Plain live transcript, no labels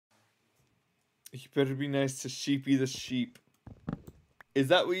You better be nice to Sheepy the sheep. Is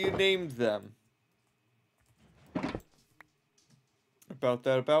that what you named them? About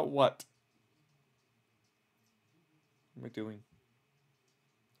that, about what? What am I doing?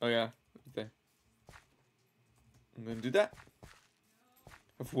 Oh yeah, okay. I'm gonna do that. I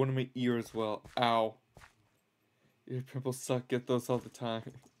have one in my ear as well. Ow. Ear pimples suck, get those all the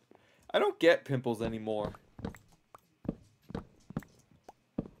time. I don't get pimples anymore.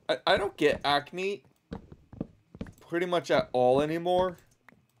 I don't get acne pretty much at all anymore.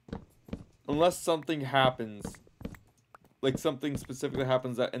 Unless something happens. Like something specifically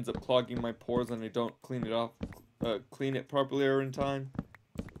happens that ends up clogging my pores and I don't clean it off, clean it properly or in time.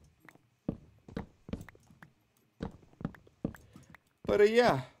 But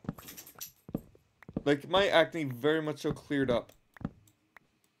yeah. Like my acne very much so cleared up.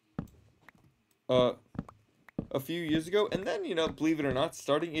 A few years ago, and then, you know, believe it or not,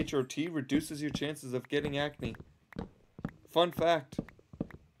 starting HRT reduces your chances of getting acne. Fun fact.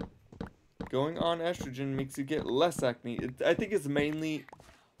 Going on estrogen makes you get less acne. I think it's mainly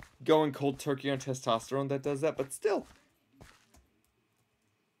going cold turkey on testosterone that does that, but still.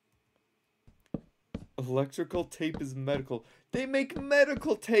 Electrical tape is medical. They make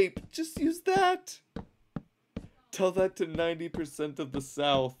medical tape. Just use that. Tell that to 90% of the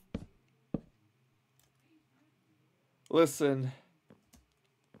South. Listen.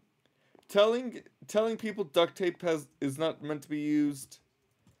 Telling people duct tape is not meant to be used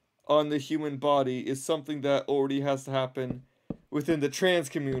on the human body is something that already has to happen within the trans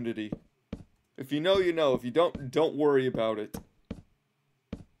community. If you know, you know. If you don't worry about it.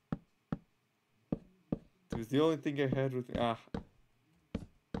 It was the only thing I had with me.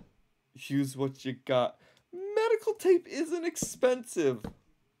 Use what you got. Medical tape isn't expensive.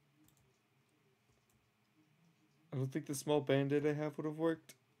 I don't think the small band-aid I have would have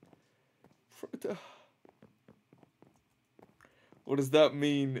worked. What does that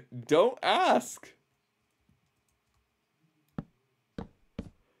mean? Don't ask.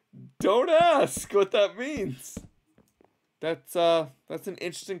 Don't ask what that means. That's an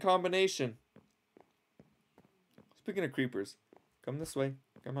interesting combination. Speaking of creepers, come this way.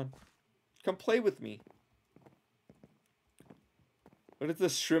 Come on. Come play with me. What is the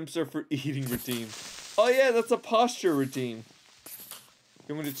shrimps are for eating redeem? Oh yeah, that's a posture redeem.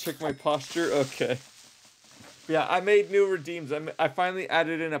 You want me to check my posture? Okay. Yeah, I made new redeems. I finally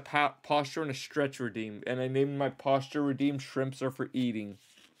added in a posture and a stretch redeem. And I named my posture redeem shrimps are for eating.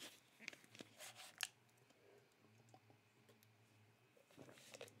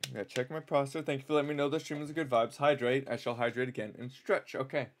 I'm gonna check my posture. Thank you for letting me know the stream was a good vibes. Hydrate. I shall hydrate again. And stretch.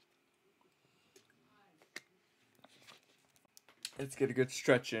 Okay. Let's get a good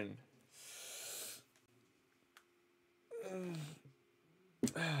stretch in.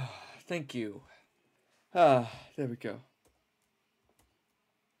 Thank you. There we go.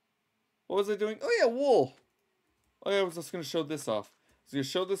 What was I doing? Oh yeah, wool. Oh yeah, I was just gonna show this off. I was gonna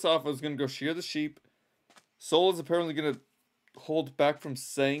show this off. I was gonna go shear the sheep. Soul is apparently gonna hold back from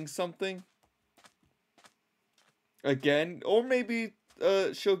saying something. Again. Or maybe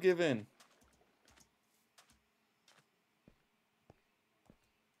she'll give in.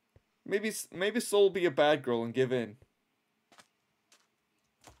 Maybe Soul will be a bad girl and give in.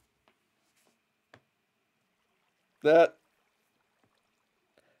 That.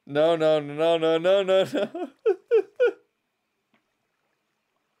 No.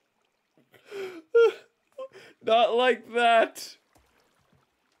 Not like that.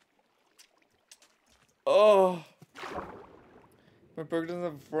 Oh. My burger doesn't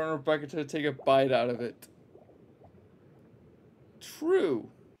have a front or back until I take a bite out of it.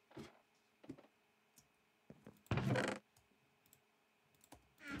 True.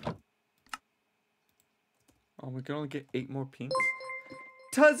 Oh, we can only get 8 more pinks.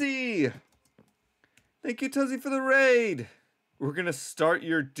 Tuzzy! Thank you, Tuzzy, for the raid. We're gonna start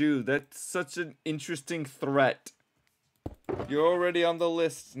your due. That's such an interesting threat. You're already on the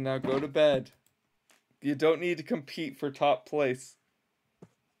list. Now go to bed. You don't need to compete for top place.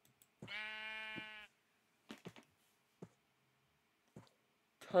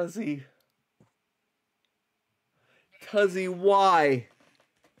 Tuzzy. Tuzzy, why?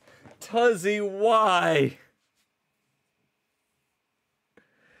 Tuzzy, why?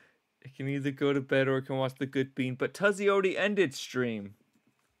 I can either go to bed or I can watch the Good Bean, but Tuzzy already ended stream.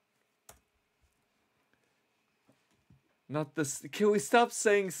 Not this. Can we stop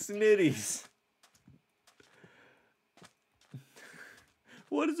saying snitties?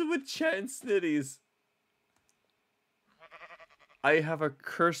 What is it with chat and snitties? I have a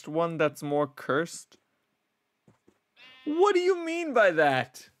cursed one that's more cursed? What do you mean by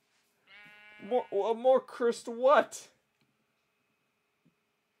that? More cursed what?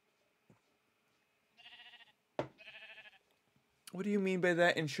 What do you mean by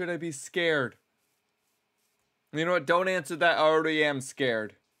that? And should I be scared? You know what? Don't answer that. I already am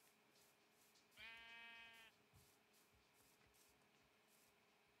scared.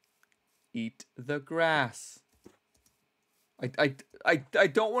 Eat the grass. I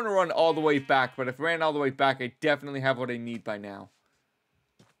don't want to run all the way back, but if I ran all the way back, I definitely have what I need by now.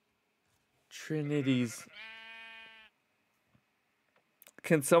 Trinity's.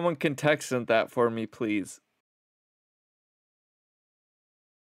 Can someone contextant that for me, please?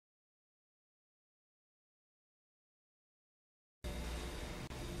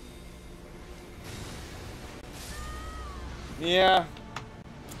 Yeah.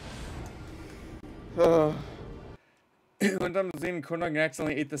 One time I was eating corn dog and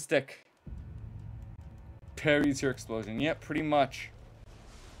accidentally ate the stick. Parries your explosion. Yep, pretty much.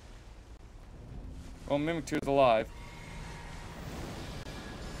 Well, Mimic 2 is alive.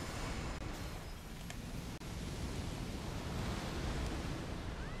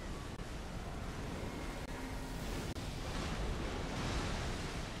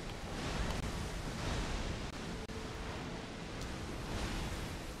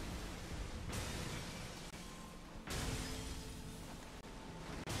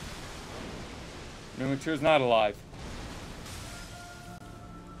 Mimic 2 is not alive.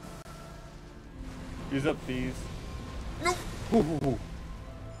 Use up these. Nope. Ooh.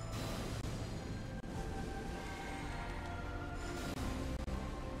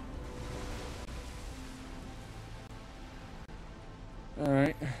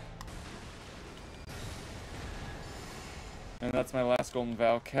 Alright. And that's my last Golden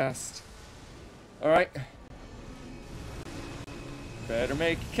Vow cast. Alright. Better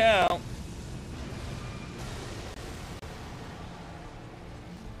make it count.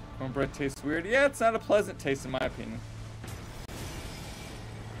 Cornbread tastes weird. Yeah, it's not a pleasant taste in my opinion.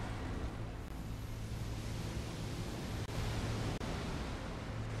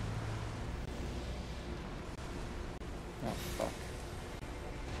 Oh, fuck.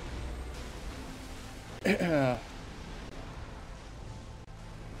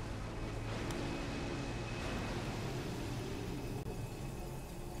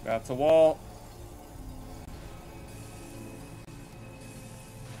 That's a wall.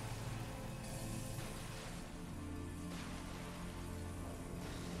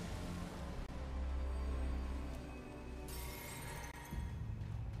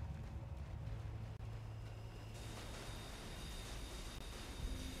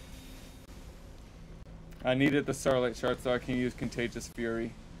 I needed the Starlight Shard so I can use Contagious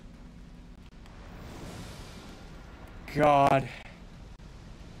Fury. God.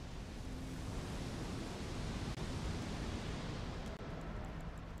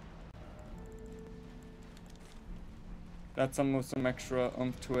 That's almost some extra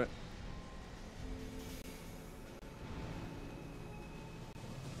oomph to it.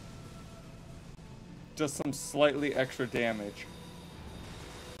 Just some slightly extra damage.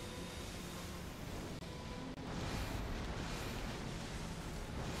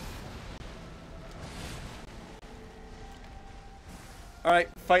 Alright,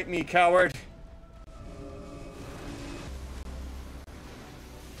 fight me, coward.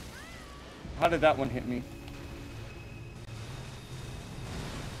 How did that one hit me?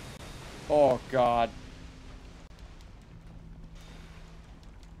 Oh, God.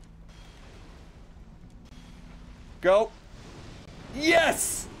 Go.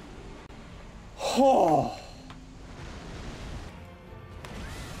 Yes! Oh.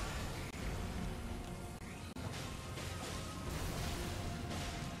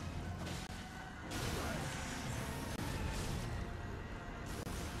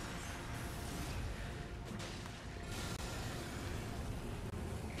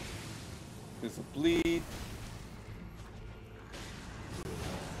 There's a bleed.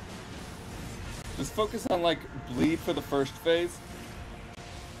 Just focus on, like, bleed for the first phase.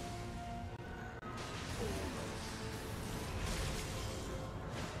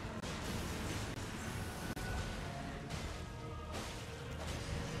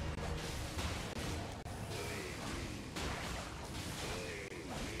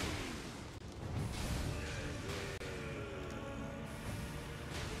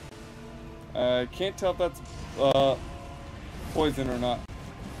 I can't tell if that's poison or not.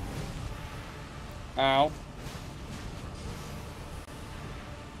 Ow.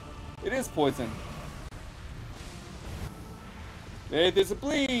 It is poison. Hey, there's a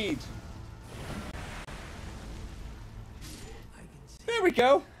bleed. There we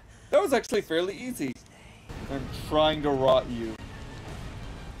go. That was actually fairly easy. I'm trying to rot you.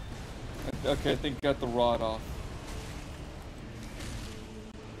 Okay, I think got the rod off.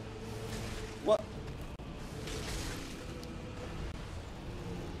 What?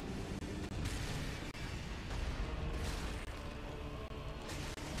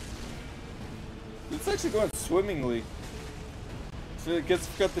 It's actually going swimmingly. So I guess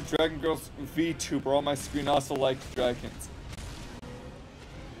I've got the Dragon Girls Vtuber on my screen also likes dragons.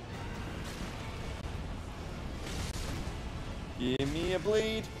 Give me a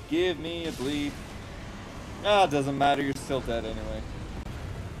bleed. Give me a bleed. Ah, doesn't matter. You're still dead anyway.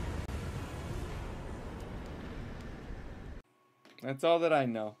 That's all that I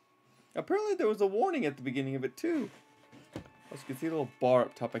know. Apparently there was a warning at the beginning of it too. Also, you can see a little bar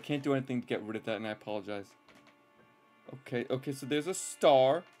up top. I can't do anything to get rid of that, and I apologize. Okay, so there's a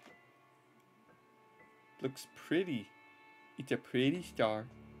star. Looks pretty. It's a pretty star.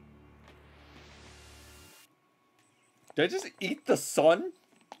 Did I just eat the sun?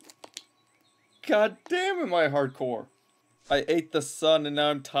 God damn, am I hardcore. I ate the sun and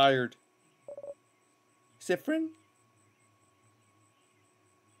now I'm tired. Sifrin?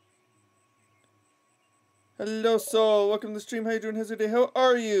 Hello, Soul. Welcome to the stream. How you doing? How's your day? How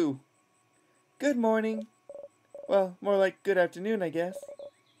are you? Good morning. Well, more like good afternoon, I guess.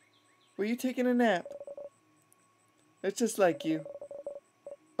 Were you taking a nap? It's just like you.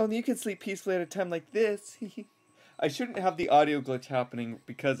 Only you can sleep peacefully at a time like this. I shouldn't have the audio glitch happening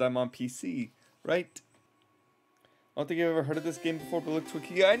because I'm on PC, right? I don't think I've ever heard of this game before, but it looks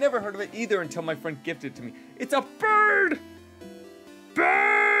wicked. Yeah, I never heard of it either until my friend gifted it to me. It's a bird!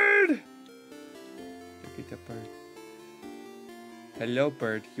 Bird! Look at the bird. Hello,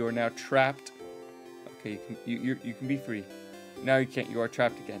 bird. You are now trapped. Okay, you can be free. Now you can't. You are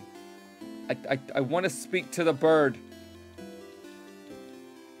trapped again. I want to speak to the bird.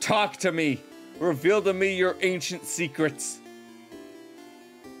 Talk to me. Reveal to me your ancient secrets.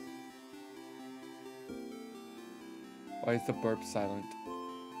 Why is the burp silent?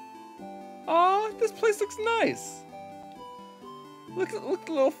 Aw, this place looks nice. Look at the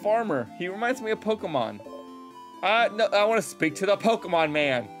little farmer. He reminds me of Pokemon. No, I want to speak to the Pokemon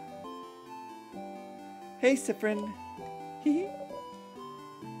man. Hey, Sifrin. Hee.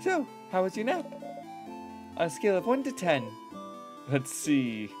 So, how was your nap? On a scale of 1 to 10. Let's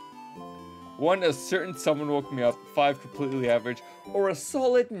see. 1, a certain someone woke me up. 5, completely average. Or a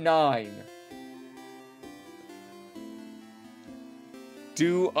solid 9.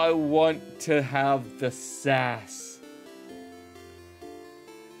 Do I want to have the sass?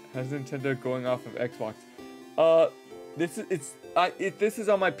 How's Nintendo going off of Xbox? This is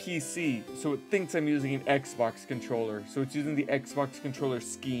on my PC, so it thinks I'm using an Xbox controller. So it's using the Xbox controller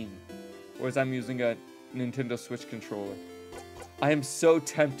scheme, whereas I'm using a Nintendo Switch controller. I am so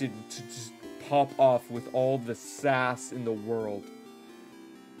tempted to just pop off with all the sass in the world.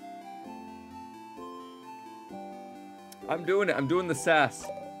 I'm doing it. I'm doing the sass.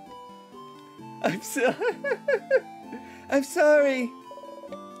 I'm sorry.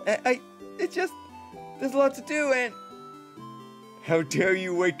 It just, there's a lot to do, and how dare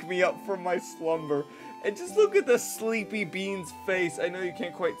you wake me up from my slumber? And just look at the sleepy bean's face. I know you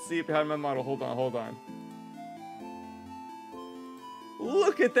can't quite see it behind my model. Hold on.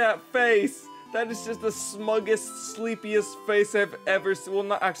 Look at that face. That is just the smuggest, sleepiest face I've ever seen. Well,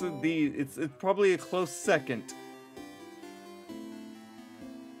 not actually it's probably a close second.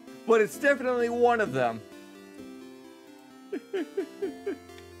 But it's definitely one of them.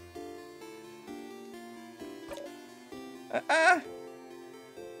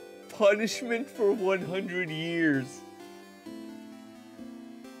 Punishment for 100 years.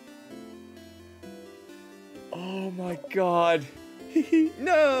 Oh my god.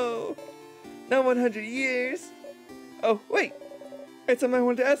 No! Not 100 years. Oh, wait. I had something I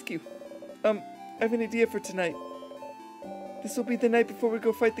wanted to ask you. I have an idea for tonight. This will be the night before we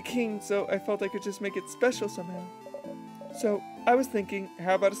go fight the king, so I felt I could just make it special somehow. So, I was thinking,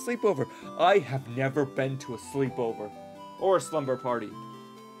 how about a sleepover? I have never been to a sleepover. Or a slumber party.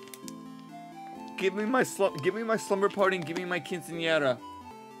 Give me my slumber party and give me my quinceañera.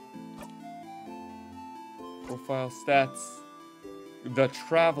 Profile stats. The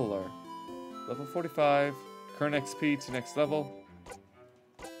Traveler. Level 45. Current XP to next level.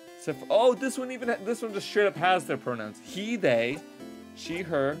 Oh, this one just straight up has their pronouns. He, they, she,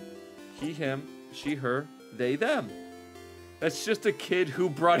 her, he, him, she, her, they, them. That's just a kid who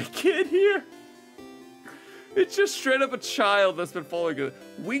brought a kid here. It's just straight up a child that's been following it.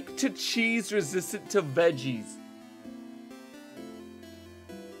 Weak to cheese, resistant to veggies.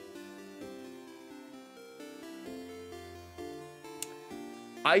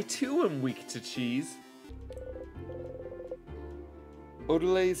 I too am weak to cheese.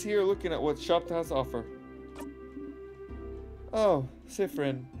 Odelay is here looking at what shop has to offer. Oh,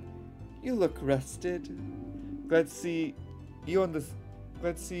 Sifrin, you look rested. Glad to see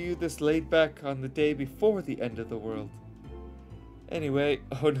you this laid back on the day before the end of the world. Anyway,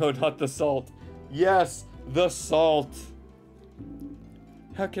 oh no, not the salt. Yes, the salt.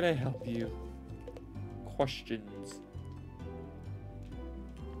 How can I help you? Questions.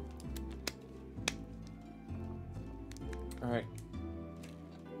 Alright.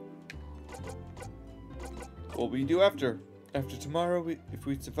 What will we do after? After tomorrow, if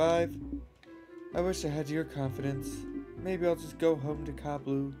we survive? I wish I had your confidence. Maybe I'll just go home to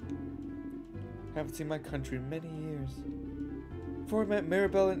Kablu. Haven't seen my country in many years. Before I met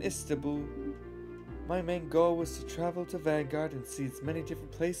Mirabelle in Istanbul, my main goal was to travel to Vanguard and see its many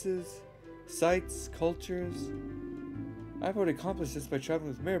different places, sites, cultures. I've already accomplished this by traveling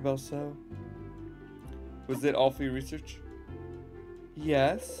with Mirabelle, so... Was it all for your research?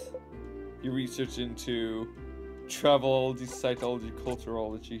 Yes. Your research into travelology, cytology,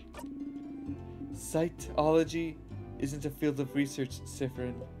 culturology. Cytology isn't a field of research,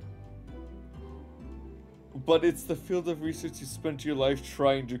 Sifrin. But it's the field of research you spent your life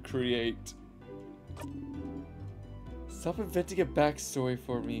trying to create. Stop inventing a backstory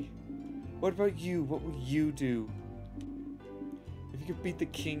for me. What about you? What will you do? If you could beat the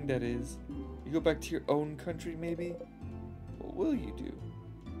king, that is. You go back to your own country, maybe? What will you do?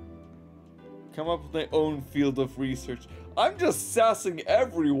 Come up with my own field of research. I'm just sassing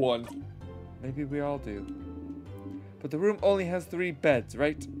everyone. Maybe we all do. But the room only has 3 beds,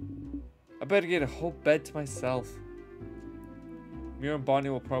 right? I better get a whole bed to myself. Mira and Bonnie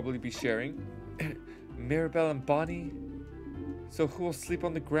will probably be sharing. Mirabelle and Bonnie? So who will sleep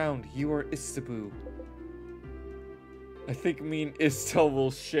on the ground, you or Istabu? I think me and Istel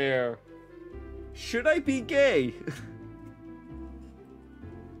will share. Should I be gay?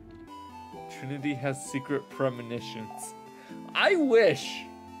 Trinity has secret premonitions. I wish!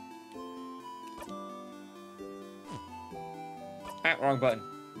 Ah, wrong button.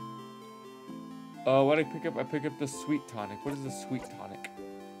 What did I pick up? I pick up the sweet tonic. What is the sweet tonic?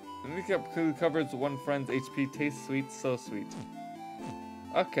 I pick up who covers one friend's HP. Tastes sweet, so sweet.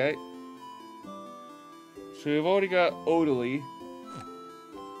 Okay. So we've already got Odaly.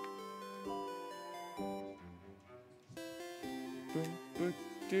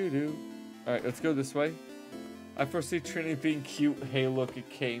 Alright, let's go this way. I foresee Trinity being cute. Hey, look, it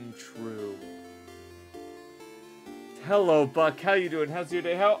came true. Hello, Buck. How you doing? How's your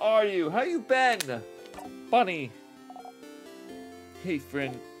day? How are you? How you been? Bunny. Hey,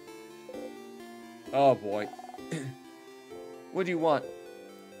 friend. Oh, boy. What do you want?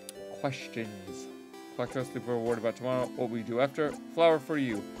 Questions. Collect us the reward about tomorrow. What will we do after? Flower for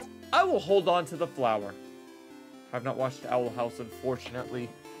you. I will hold on to the flower. I have not watched Owl House, unfortunately.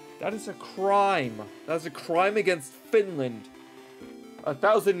 That is a crime. That is a crime against Finland.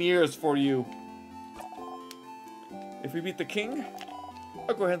 1,000 years for you. If we beat the king,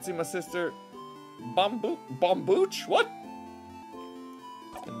 I'll go ahead and see my sister Bombooch? What?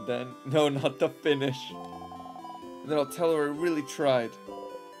 And then, no, not the finish. And then I'll tell her I really tried.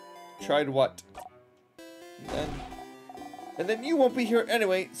 Tried what? And then you won't be here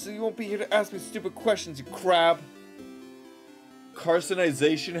anyway, so you won't be here to ask me stupid questions, you crab.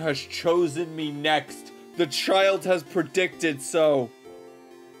 Carcinization has chosen me next. The child has predicted so.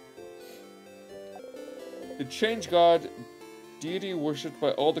 The change god, deity worshipped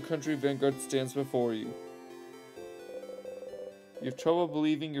by all the country Vanguard stands before you. You have trouble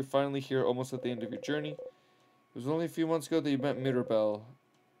believing you're finally here almost at the end of your journey. It was only a few months ago that you met Mirabelle.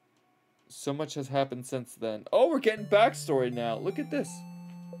 So much has happened since then. Oh, we're getting backstory now. Look at this.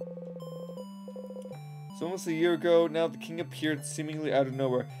 It's almost a year ago. Now the king appeared seemingly out of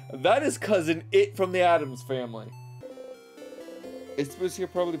nowhere. That is cousin It from the Addams family. It's was here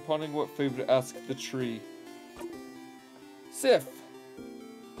probably pondering what favor to ask the tree. Sif.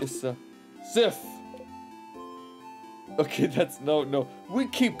 Issa. Sif. Okay, that's no. We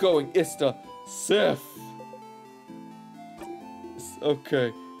keep going. Ista. Sif.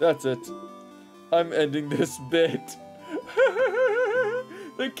 Okay, that's it. I'm ending this bit.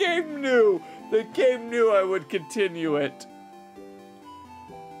 The game knew. The game knew I would continue it.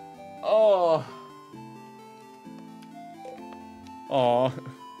 Oh. Aw.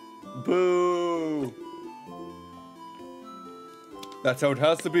 Boo. That's how it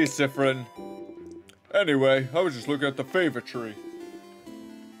has to be, Sifrin. Anyway, I was just looking at the favorite tree.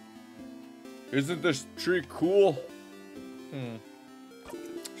 Isn't this tree cool?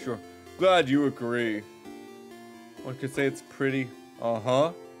 Sure. Glad you agree. One could say it's pretty.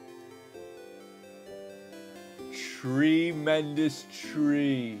 Uh-huh. tremendous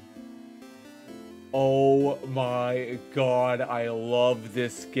tree. Oh my god, I love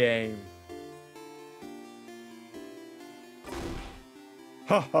this game.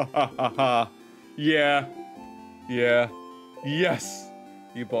 Ha ha ha ha ha. Yeah. Yeah. Yes.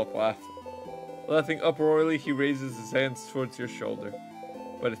 You both laugh. Laughing uproariously, he raises his hands towards your shoulder.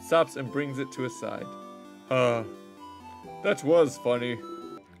 But it stops and brings it to his side. That was funny.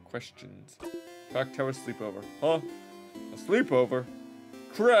 Questions. Clock tower sleepover. Huh? A sleepover?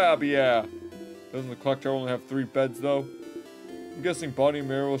 Crab, yeah. Doesn't the clock tower only have 3 beds, though? I'm guessing Bonnie and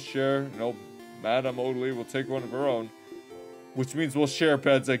Mary will share, and old Madame Oatley will take one of her own. Which means we'll share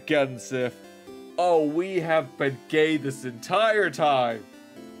beds again, Sif. Oh, we have been gay this entire time.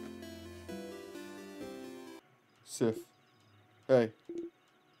 Sif. Hey.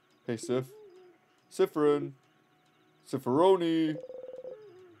 Hey, Sif. Sifrin. Sifferoni.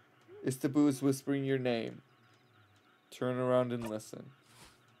 Istabu is whispering your name. Turn around and listen.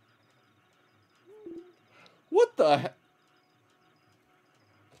 What the heck?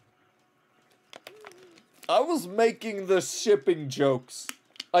 I was making the shipping jokes.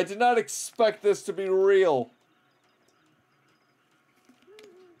 I did not expect this to be real.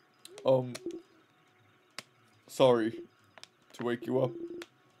 Sorry to wake you up.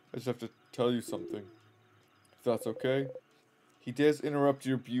 I just have to tell you something. If that's okay. He dares interrupt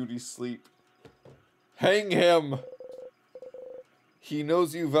your beauty sleep. Hang him! He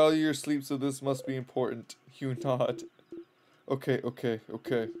knows you value your sleep, so this must be important. You nod. Okay.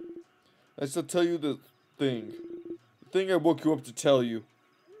 I shall tell you the thing. The thing I woke you up to tell you.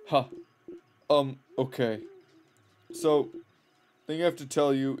 Ha. Okay. So, the thing I have to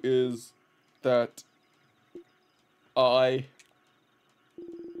tell you is that I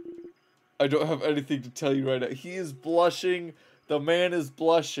don't have anything to tell you right now. He is blushing. The man is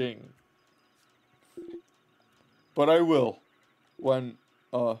blushing. But I will. When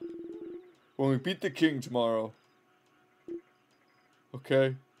we beat the king tomorrow.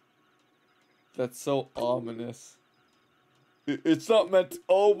 Okay? That's so ominous. It's not meant to,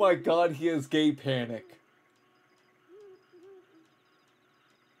 oh my god, he has gay panic.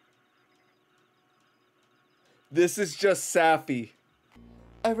 This is just Safi.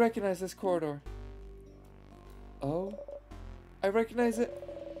 I recognize this corridor. Oh? I recognize it.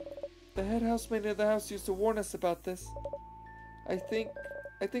 The head housemaid of the house used to warn us about this. I think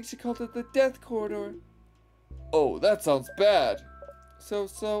she called it the death corridor. Oh, that sounds bad. So,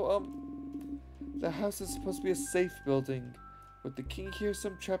 the house is supposed to be a safe building. With the king here,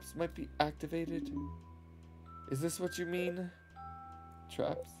 some traps might be activated. Is this what you mean?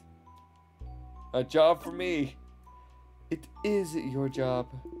 Traps? A job for me. It is your job.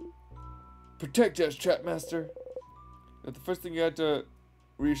 Protect us, Trapmaster. But the first thing you had to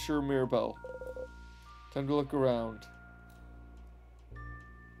reassure Mirabelle. Time to look around.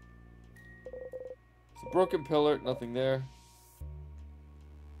 It's a broken pillar, nothing there.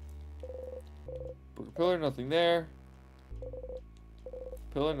 Broken pillar, nothing there.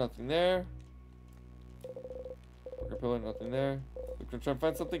 Pillar, nothing there. Broken pillar, nothing there. We're gonna try and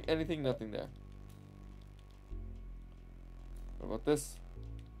find something, anything, nothing there. What about this?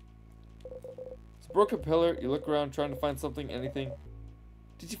 It's a broken pillar. You look around trying to find something, anything.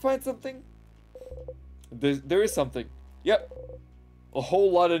 Did you find something? There is something. Yep. A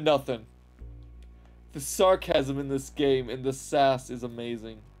whole lot of nothing. The sarcasm in this game and the sass is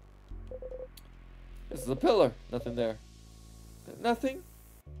amazing. This is a pillar. Nothing there. Nothing?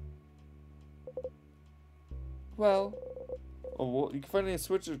 Well, you can find any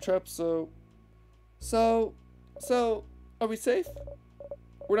switch or trap, so, are we safe?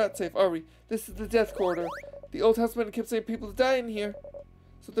 We're not safe, are we? This is the death corridor. The old houseman kept saying people die in here.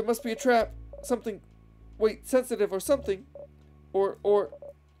 So there must be a trap. Something, wait, sensitive or something. Or,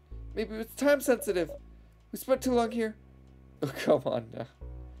 maybe it's time sensitive. We spent too long here. Oh, come on now.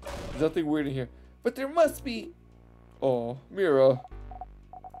 There's nothing weird in here. But there must be. Oh, Mira.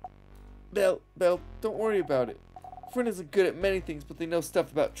 Belle, don't worry about it. Friend isn't good at many things, but they know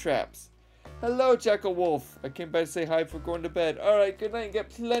stuff about traps. Hello, Jackal Wolf. I came by to say hi before going to bed. Alright, good night and get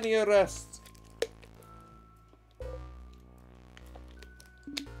plenty of rest.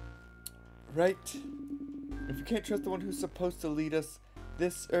 Right. If you can't trust the one who's supposed to lead us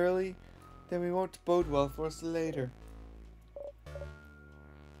this early, then we won't bode well for us later.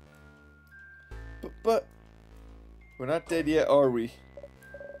 But we're not dead yet, are we?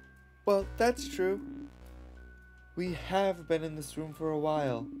 Well, that's true. We have been in this room for a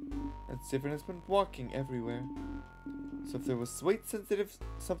while, and Stephen has been walking everywhere. So if there was weight sensitive,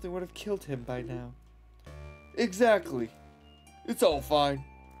 something would have killed him by now. Exactly. It's all fine.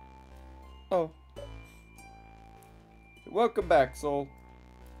 Oh. Welcome back, Soul.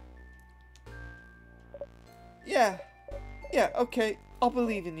 Yeah, okay, I'll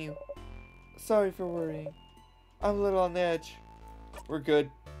believe in you. Sorry for worrying. I'm a little on edge. We're good.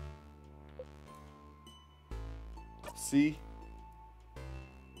 See?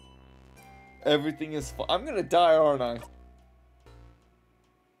 Everything is fine. I'm gonna die, aren't I?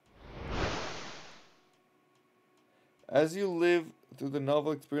 As you live through the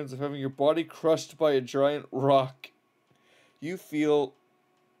novel experience of having your body crushed by a giant rock, you feel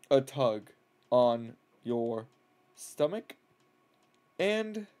a tug on your stomach,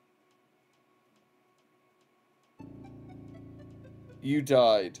 and you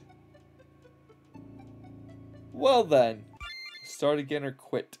died. Well then, start again or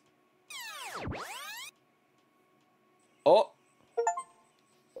quit. Oh!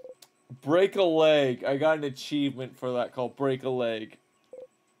 Break a leg. I got an achievement for that called break a leg.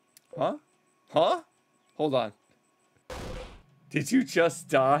 Huh? Huh? Hold on. Did you just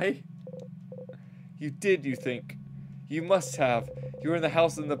die? You did, you think? You must have. You were in the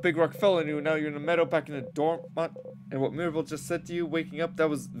house and the big rock fell on you, and now you're in the meadow back in the dorm. And what Mirabel just said to you waking up, that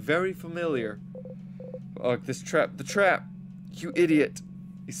was very familiar. This trap. The trap! You idiot!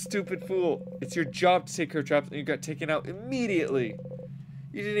 You stupid fool! It's your job to take care of traps, and you got taken out immediately!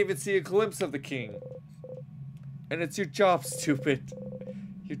 You didn't even see a glimpse of the king. And it's your job, stupid.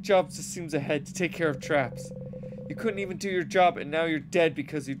 Your job just seems ahead to take care of traps. You couldn't even do your job, and now you're dead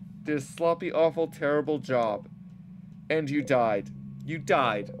because you did a sloppy, awful, terrible job. And you died. You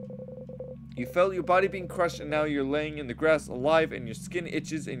died. You felt your body being crushed, and now you're laying in the grass alive, and your skin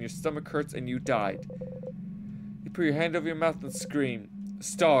itches, and your stomach hurts, and you died. You put your hand over your mouth and scream.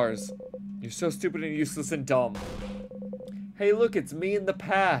 Stars. You're so stupid and useless and dumb. Hey, look, it's me in the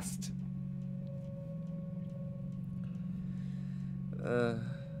past.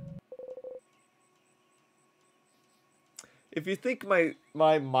 If you think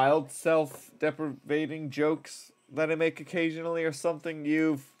my mild self-deprivating jokes that I make occasionally or something,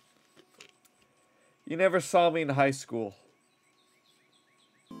 you never saw me in high school.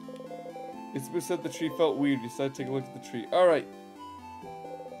 Isabu said the tree felt weird. You decided to take a look at the tree. Alright.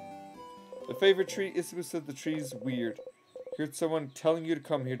 The favorite tree? Isabu said the tree's weird. You heard someone telling you to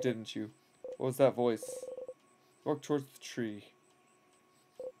come here, didn't you? What was that voice? Walk towards the tree.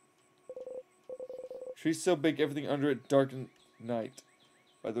 Tree's so big, everything under it darkened night.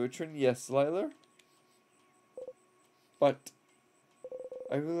 By the way, Trin, yes, Liler? But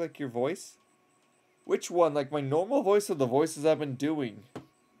I really like your voice. Which one? Like my normal voice or the voices I've been doing?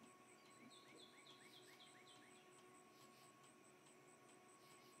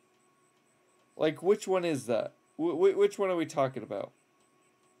 Like, which one is that? Which one are we talking about?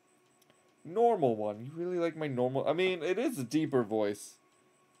 Normal one. You really like my normal... I mean, it is a deeper voice.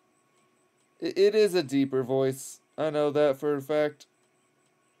 It is a deeper voice. I know that for a fact.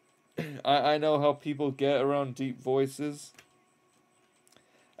 I know how people get around deep voices.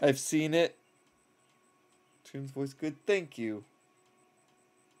 I've seen it. Trin's voice good. Thank you.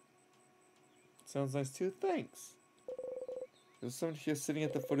 Sounds nice too. Thanks. There's someone here sitting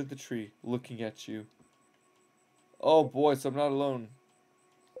at the foot of the tree, looking at you. Oh boy, so I'm not alone.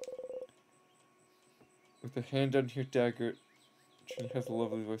 With a hand on your dagger, Trin has a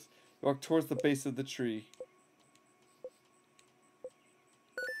lovely voice. You walk towards the base of the tree.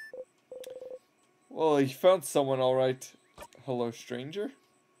 Well, you found someone alright. Hello, stranger?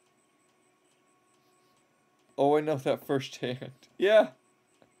 Oh, I know that firsthand. Yeah.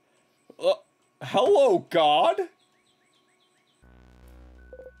 Hello, God?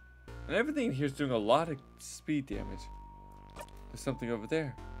 And everything in here is doing a lot of speed damage. There's something over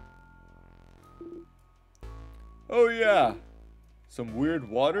there. Oh yeah. Some weird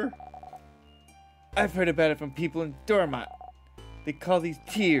water? I've heard about it from people in Dormont. They call these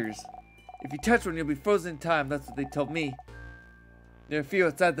tears. If you touch one, you'll be frozen in time. That's what they told me. There are a few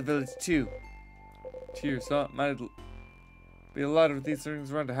outside the village, too. Tears, huh? Might be a lot of these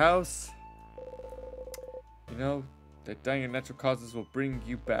things around the house. You know, that dying of natural causes will bring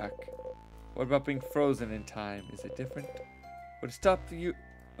you back. What about being frozen in time? Is it different? Would it stop you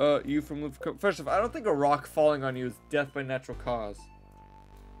from living? First of all, I don't think a rock falling on you is death by natural cause.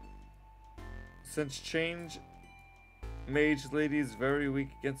 Since change, Mage Lady is very weak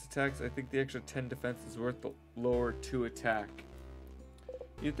against attacks. I think the extra 10 defense is worth the lower 2 attack.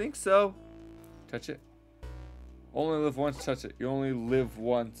 You think so? Touch it. Only live once, touch it. You only live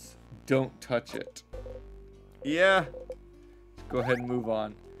once. Don't touch it. Yeah. Let's go ahead and move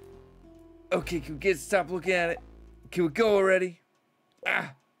on. Okay, can we stop looking at it? Can we go already?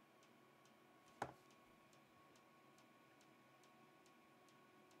 Ah!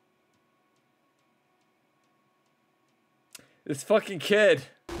 This fucking kid.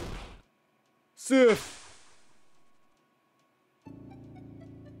 Sif.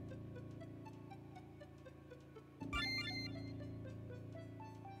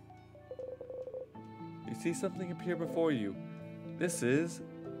 You see something appear before you. This is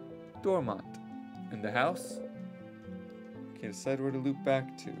Dormont. In the house? Can't decide where to loop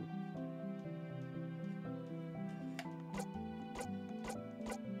back to.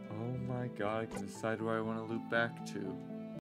 Oh my god, I can decide where I want to loop back to.